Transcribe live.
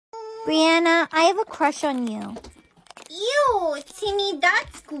Brianna, I have a crush on you. Ew, Timmy,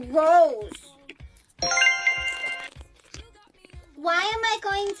 that's gross. Why am I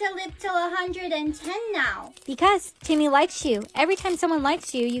going to live till 110 now? Because Timmy likes you. Every time someone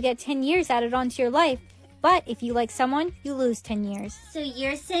likes you, you get 10 years added onto your life. But if you like someone, you lose 10 years. So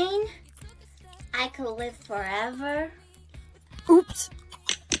you're saying I could live forever? Oops.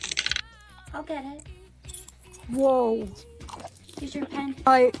 I'll get it. Whoa. Here's your pen.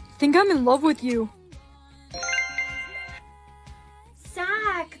 I think I'm in love with you.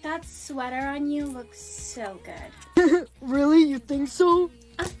 Zach, that sweater on you looks so good. Really? You think so?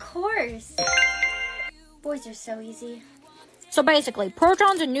 Of course. Boys are so easy. So basically,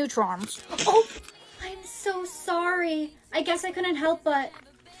 protons and neutrons. Oh, I'm so sorry. I guess I couldn't help but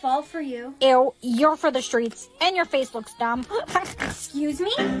fall for you. Ew, you're for the streets. And your face looks dumb. Excuse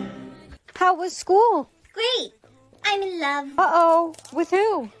me? How was school? Great. I'm in love Uh-oh. With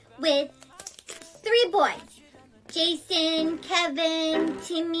who? with 3 boys. Jason, Kevin,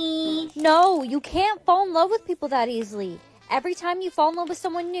 Timmy. No, you can't fall in love with people that easily. Every time you fall in love with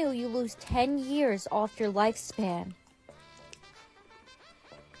someone new, you lose 10 years off your lifespan.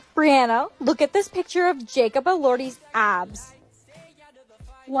 Brianna, look at this picture of Jacob Elordi's abs.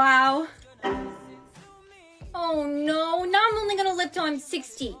 Wow. Oh no, now I'm only gonna live till I'm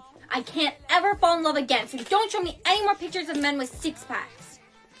 60. I can't ever fall in love again, so don't show me any more pictures of men with 6-packs.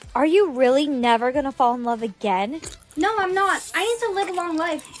 Are you really never gonna fall in love again? No, I'm not. I need to live a long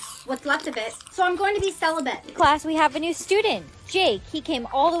life. What's left of it. So I'm going to be celibate. Class, we have a new student, Jake. He came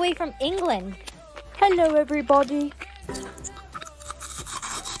all the way from England. Hello, everybody.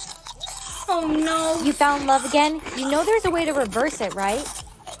 Oh no. You found love again? You know there's a way to reverse it, right?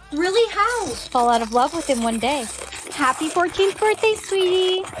 Really? How? Fall out of love with him one day. Happy 14th birthday,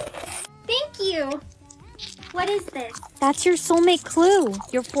 sweetie. Thank you. What is this? That's your soulmate clue.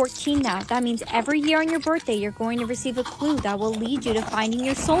 You're 14 now. That means every year on your birthday, you're going to receive a clue that will lead you to finding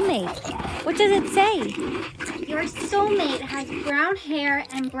your soulmate. What does it say? Your soulmate has brown hair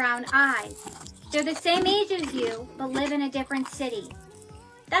and brown eyes. They're the same age as you, but live in a different city.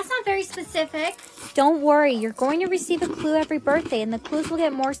 That's not very specific. Don't worry, you're going to receive a clue every birthday, and the clues will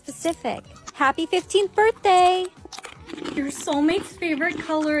get more specific. Happy 15th birthday! Your soulmate's favorite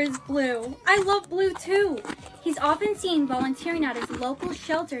color is blue. I love blue too. He's often seen volunteering at his local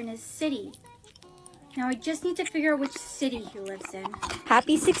shelter in his city. Now I just need to figure out which city he lives in.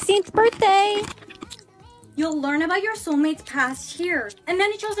 Happy 16th birthday! You'll learn about your soulmate's past here, and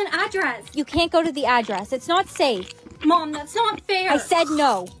then it shows an address. You can't go to the address. It's not safe. Mom, that's not fair. I said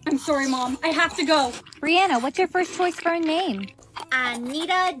no. I'm sorry, Mom. I have to go. Brianna, what's your first choice for a name?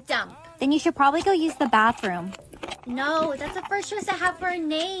 Anita Dump. Then you should probably go use the bathroom. No, that's the first choice I have for a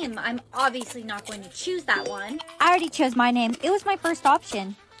name. I'm obviously not going to choose that one. I already chose my name. It was my first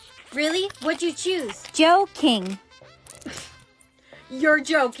option. Really? What'd you choose? Joe King. You're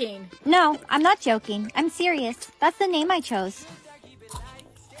joking. No, I'm not joking. I'm serious. That's the name I chose.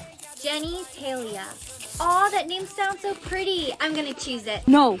 Jenny Talia. Aw, that name sounds so pretty. I'm gonna choose it.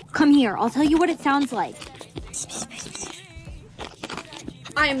 No, come here. I'll tell you what it sounds like.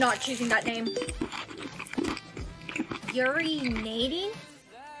 I am not choosing that name. Urinating?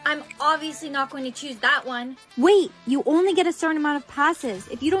 I'm obviously not going to choose that one. Wait, you only get a certain amount of passes.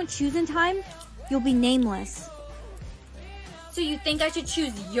 If you don't choose in time, you'll be nameless. So you think I should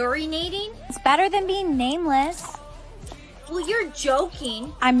choose urinating? It's better than being nameless. Well, you're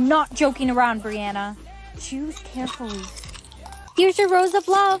joking. I'm not joking around, Brianna. Choose carefully. Here's your rose of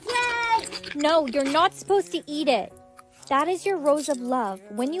love. Yay! No, you're not supposed to eat it. That is your rose of love.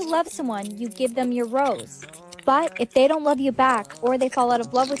 When you love someone, you give them your rose. But if they don't love you back or they fall out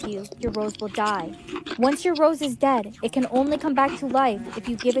of love with you, your rose will die. Once your rose is dead, it can only come back to life if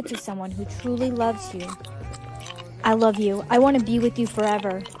you give it to someone who truly loves you. I love you. I want to be with you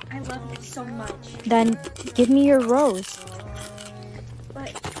forever. I love you so much. Then give me your rose. But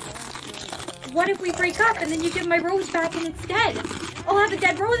what if we break up and then you give my rose back and it's dead? I'll have a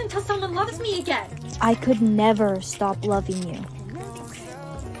dead rose until someone loves me again. I could never stop loving you.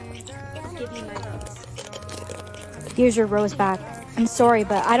 I'll give you my rose. Here's your rose back. I'm sorry,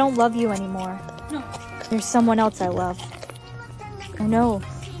 but I don't love you anymore. No. There's someone else I love. Oh no,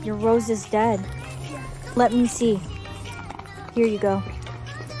 your rose is dead. Let me see. Here you go.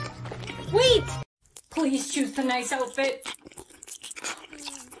 Wait! Please choose the nice outfit.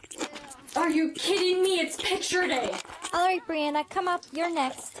 Are you kidding me? It's picture day. All right, Brianna, come up. You're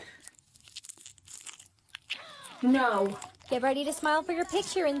next. No. Get ready to smile for your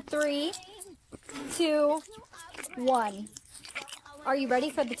picture in 3, 2, 1. Are you ready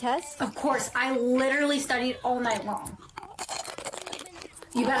for the test? Of course, I literally studied all night long.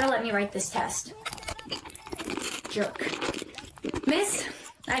 You better let me write this test. Jerk. Miss,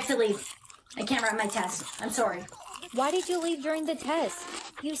 I have to leave. I can't write my test. I'm sorry. Why did you leave during the test?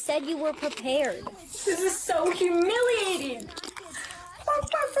 You said you were prepared. This is so humiliating.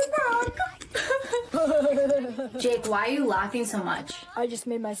 Jake, why are you laughing so much? I just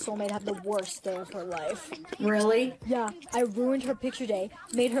made my soulmate have the worst day of her life. Really? Yeah, I ruined her picture day,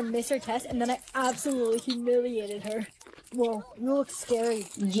 made her miss her test, and then I absolutely humiliated her. Whoa, you look scary.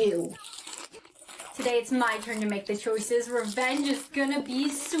 You. Today it's my turn to make the choices. Revenge is gonna be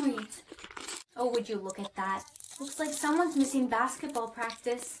sweet. Oh, would you look at that? Looks like someone's missing basketball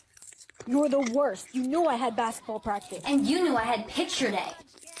practice. You're the worst. You knew I had basketball practice. And you knew I had picture day.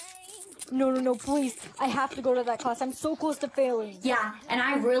 No, please. I have to go to that class. I'm so close to failing. Yeah, and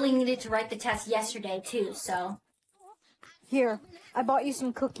I really needed to write the test yesterday too, so. Here, I bought you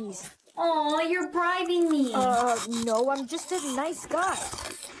some cookies. Aw, you're bribing me. No, I'm just a nice guy.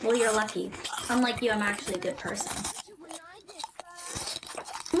 Well, you're lucky. Unlike you, I'm actually a good person.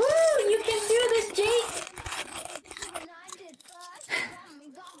 Woo! You can do this, Jake!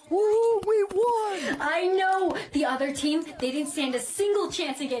 Woo, we won! I know! The other team, they didn't stand a single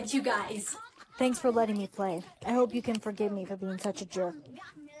chance against you guys. Thanks for letting me play. I hope you can forgive me for being such a jerk.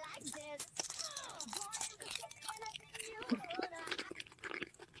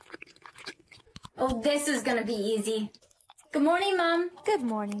 Oh, this is gonna be easy. Good morning, Mom. Good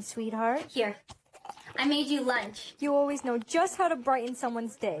morning, sweetheart. Here, I made you lunch. You always know just how to brighten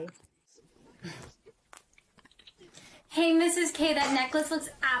someone's day. Hey, Mrs. K, that necklace looks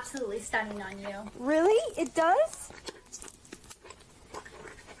absolutely stunning on you. Really? It does?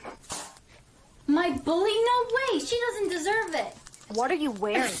 My bully? No way! She doesn't deserve it. What are you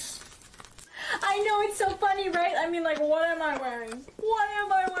wearing? I know, it's so funny, right? I mean, like, what am I wearing? What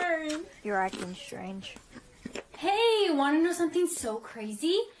am I wearing? You're acting strange. Hey, want to know something so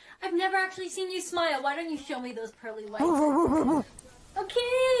crazy? I've never actually seen you smile. Why don't you show me those pearly whites?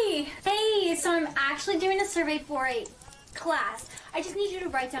 Okay. Hey, so I'm actually doing a survey for a class. I just need you to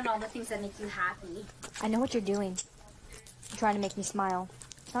write down all the things that make you happy. I know what you're doing. You're trying to make me smile.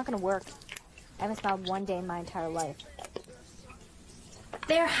 It's not gonna work. I haven't smiled one day in my entire life.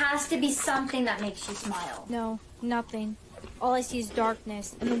 There has to be something that makes you smile. No, nothing. All I see is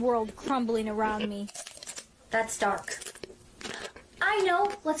darkness and the world crumbling around me. That's dark. I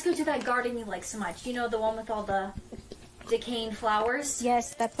know. Let's go to that garden you like so much. You know, the one with all the decaying flowers?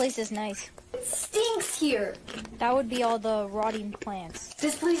 Yes, that place is nice. It stinks here. That would be all the rotting plants.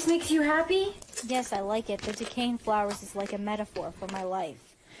 This place makes you happy? Yes, I like it. The decaying flowers is like a metaphor for my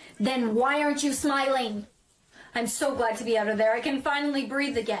life. Then why aren't you smiling? I'm so glad to be out of there. I can finally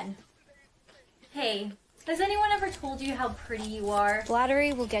breathe again. Hey, has anyone ever told you how pretty you are?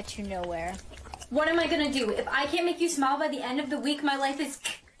 Flattery will get you nowhere. What am I gonna do? If I can't make you smile by the end of the week, my life is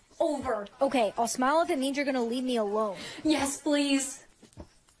over. Okay, I'll smile if it means you're gonna leave me alone. Yes, please.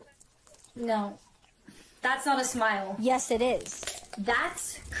 No, that's not a smile. Yes, it is.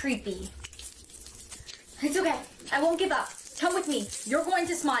 That's creepy. It's okay. I won't give up. Come with me. You're going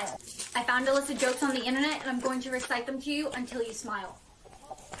to smile. I found a list of jokes on the internet, and I'm going to recite them to you until you smile.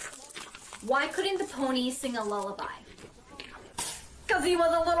 Why couldn't the pony sing a lullaby? Because he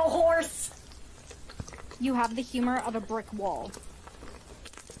was a little horse. You have the humor of a brick wall.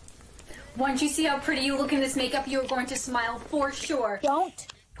 Once you see how pretty you look in this makeup, you're going to smile for sure. Don't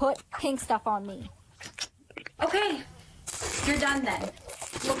put pink stuff on me. Okay, you're done then.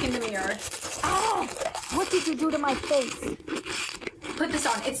 Look in the mirror. Ah! What did you do to my face? Put this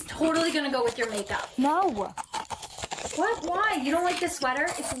on. It's totally gonna go with your makeup. No. What? Why? You don't like this sweater?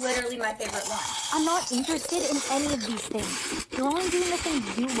 It's literally my favorite one. I'm not interested in any of these things. You're only doing the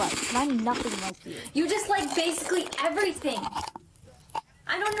things you like, and I'm nothing like you. You just like basically everything.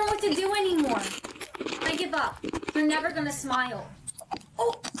 I don't know what to do anymore. I give up. You're never gonna smile.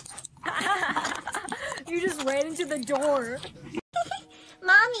 Oh! You just ran into the door.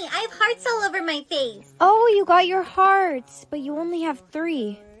 Mommy, I have hearts all over my face. Oh, you got your hearts, but you only have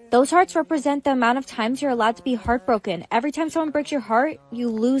 3. Those hearts represent the amount of times you're allowed to be heartbroken. Every time someone breaks your heart, you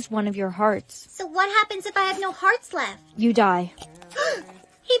lose one of your hearts. So what happens if I have no hearts left? You die.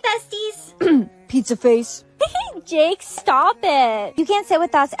 Hey, besties. Pizza face. Jake, stop it. You can't sit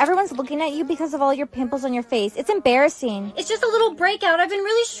with us. Everyone's looking at you because of all your pimples on your face. It's embarrassing. It's just a little breakout. I've been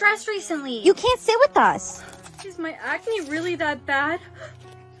really stressed recently. You can't sit with us. Is my acne really that bad?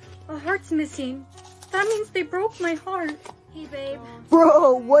 A heart's missing. That means they broke my heart. Hey, babe.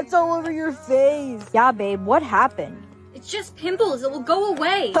 Bro, what's all over your face? Yeah, babe, what happened? It's just pimples. It will go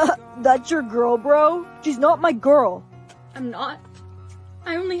away. That's your girl, bro? She's not my girl. I'm not.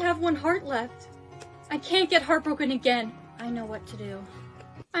 I only have one heart left. I can't get heartbroken again. I know what to do.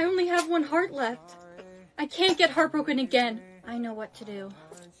 only have one heart left. I can't get heartbroken again. I know what to do.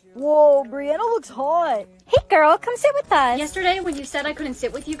 Whoa, Brianna looks hot. Hey girl, come sit with us. Yesterday, when you said I couldn't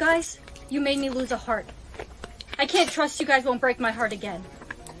sit with you guys, you made me lose a heart. I can't trust you guys won't break my heart again.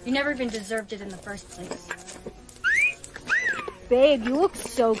 You never even deserved it in the first place. Babe, you look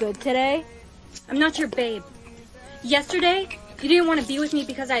so good today. I'm not your babe. Yesterday, you didn't want to be with me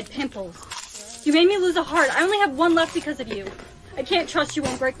because I had pimples. You made me lose a heart. I only have one left because of you. I can't trust you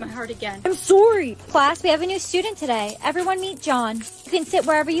won't break my heart again. I'm sorry. Class, we have a new student today. Everyone meet John. You can sit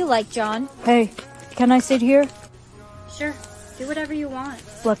wherever you like, John. Hey, can I sit here? Sure, do whatever you want.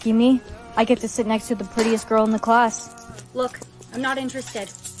 Lucky me. I get to sit next to the prettiest girl in the class. Look, I'm not interested.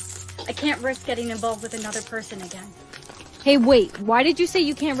 I can't risk getting involved with another person again. Hey, wait. Why did you say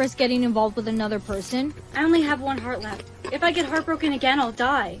you can't risk getting involved with another person? I only have one heart left. If I get heartbroken again, I'll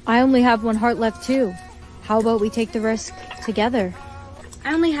die. I only have one heart left, too. How about we take the risk together?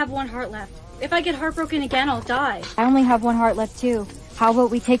 I only have one heart left. If I get heartbroken again, I'll die. I only have one heart left, too. How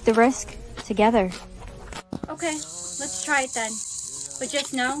about we take the risk together? Okay, let's try it then. But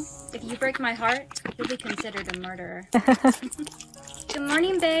just know, if you break my heart, you'll be considered a murderer. Good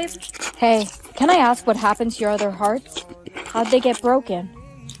morning, babe. Hey, can I ask what happened to your other hearts? How'd they get broken?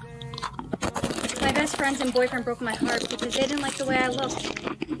 My best friends and boyfriend broke my heart because they didn't like the way I looked.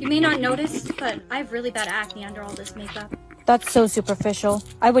 You may not notice, but I have really bad acne under all this makeup. That's so superficial.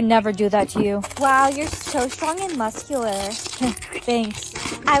 I would never do that to you. Wow, you're so strong and muscular. Thanks.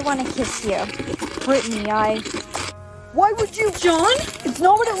 I want to kiss you. Brittany, Why would you? John? It's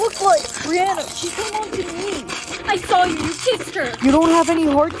not what it looks like. Brianna, she came on to me. I saw you. You kissed her. You don't have any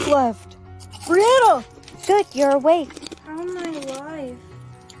hearts left. Brianna! Good, you're awake. How am I alive?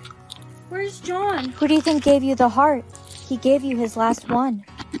 Where's John? Who do you think gave you the heart? He gave you his last one.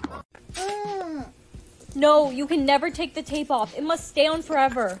 No, you can never take the tape off. It must stay on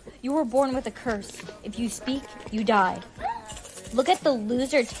forever. You were born with a curse. If you speak, you die. Look at the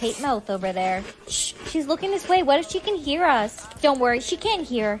loser tape mouth over there. Shh, she's looking this way. What if she can hear us? Don't worry, she can't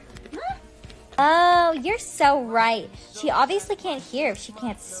hear. Oh, you're so right. She obviously can't hear if she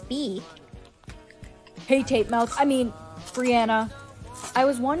can't speak. Hey, Brianna. I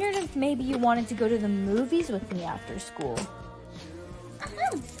was wondering if maybe you wanted to go to the movies with me after school.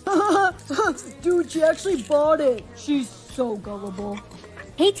 Dude, she actually bought it. She's so gullible.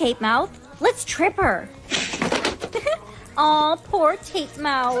 Hey, tape mouth. Let's trip her. Aw, poor tape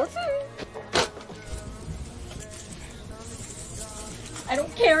mouth. I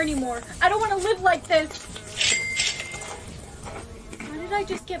don't care anymore. I don't want to live like this. Why did I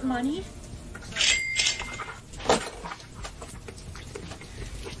just get money?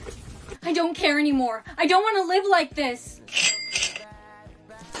 I don't care anymore. I don't want to live like this.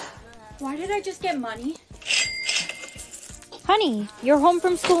 Why did I just get money? Honey, you're home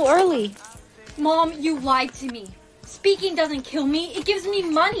from school early. Mom, you lied to me. Speaking doesn't kill me. It gives me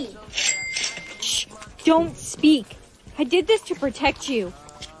money. Shh, don't speak. I did this to protect you.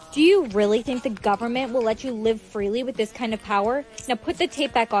 Do you really think the government will let you live freely with this kind of power? Now put the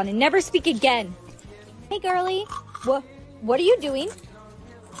tape back on and never speak again. Hey, girlie. What are you doing?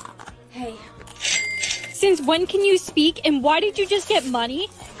 Hey, Since when can you speak and why did you just get money?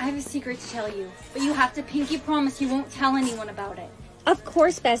 I have a secret to tell you, but you have to pinky promise you won't tell anyone about it. Of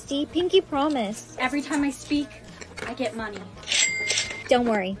course, bestie. Pinky promise. Every time I speak, I get money. Don't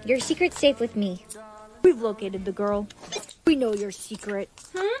worry. Your secret's safe with me. We've located the girl. We know your secret.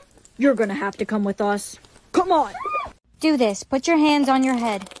 Hmm? You're gonna have to come with us. Come on! Do this. Put your hands on your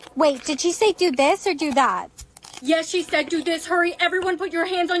head. Wait, did she say do this or do that? Yes, she said do this. Hurry, everyone put your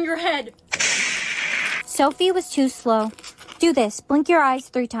hands on your head. Sophie was too slow. Do this. Blink your eyes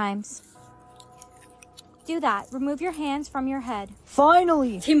 3 times. Do that. Remove your hands from your head.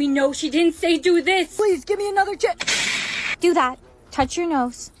 Finally! Timmy, no, she didn't say do this. Please, give me another chance! Do that. Touch your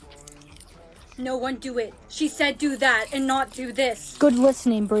nose. No one do it. She said do that and not do this. Good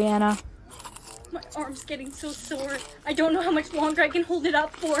listening, Brianna. My arm's getting so sore. I don't know how much longer I can hold it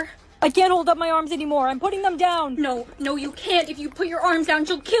up for. I can't hold up my arms anymore. I'm putting them down. No, you can't. If you put your arms down,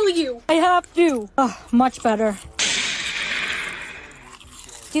 she'll kill you. I have to. Much better.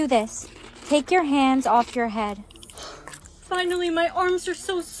 Do this. Take your hands off your head. Finally, my arms are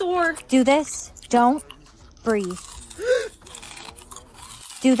so sore. Do this. Don't breathe.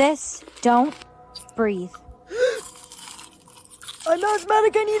 Do this. Don't breathe. I'm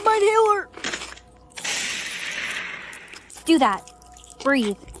asthmatic. I need my inhaler. Do that.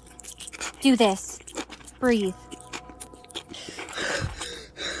 Breathe. Do this. Breathe.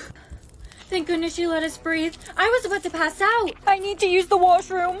 Thank goodness she let us breathe. I was about to pass out. I need to use the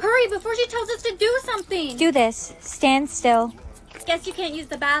washroom. Hurry before she tells us to do something. Do this. Stand still. Guess you can't use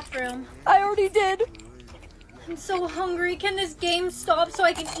the bathroom. I already did. I'm so hungry. Can this game stop so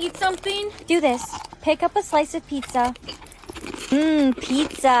I can eat something? Do this. Pick up a slice of pizza.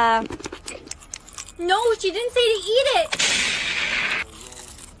 Pizza. No, she didn't say to eat it.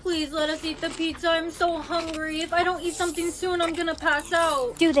 Please let us eat the pizza. I'm so hungry. If I don't eat something soon, I'm gonna pass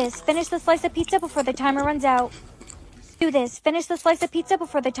out. Do this. Finish the slice of pizza before the timer runs out. Do this. Finish the slice of pizza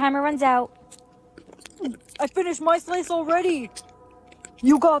before the timer runs out. I finished my slice already.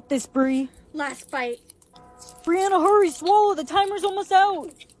 You got this, Bree. Last bite. Brianna, hurry, swallow. The timer's almost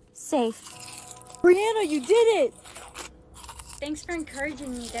out. Safe. Brianna, you did it. Thanks for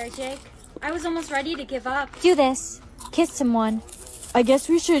encouraging me there, Jake. I was almost ready to give up. Do this. Kiss someone. I guess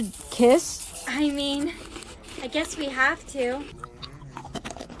we should kiss. I guess we have to.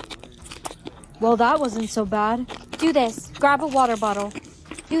 Well, that wasn't so bad. Do this. Grab a water bottle.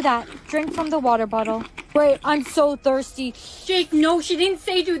 Do that. Drink from the water bottle. Wait, I'm so thirsty. Jake, no, she didn't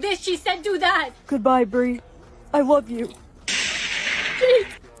say do this. She said do that. Goodbye, Bree. I love you. Jake.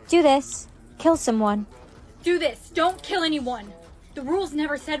 Do this. Kill someone. Do this. Don't kill anyone. The rules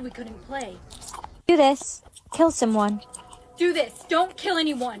never said we couldn't play. Do this. Kill someone. Do this. Don't kill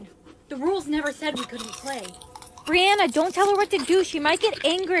anyone. The rules never said we couldn't play. Brianna, don't tell her what to do. She might get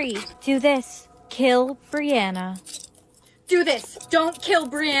angry. Do this. Kill Brianna. Do this. Don't kill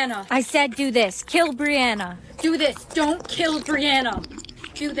Brianna. I said do this. Kill Brianna. Do this. Don't kill Brianna.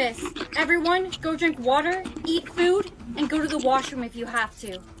 Do this. Everyone, go drink water, eat food, and go to the washroom if you have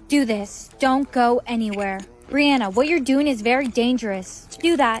to. Do this. Don't go anywhere. Brianna, what you're doing is very dangerous.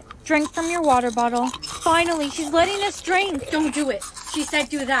 Do that. Drink from your water bottle. Finally, she's letting us drink. Don't do it. She said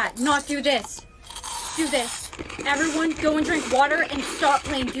do that, not do this. Do this. Everyone, go and drink water and stop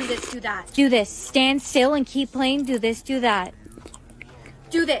playing do this, do that. Do this. Stand still and keep playing do this, do that.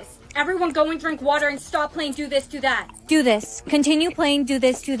 Do this. Everyone, go and drink water and stop playing do this, do that. Do this. Continue playing do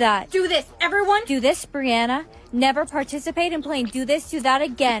this, do that. Do this. Everyone. Do this, Brianna. Never participate in playing do this, do that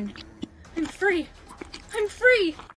again. I'm free. I'm free.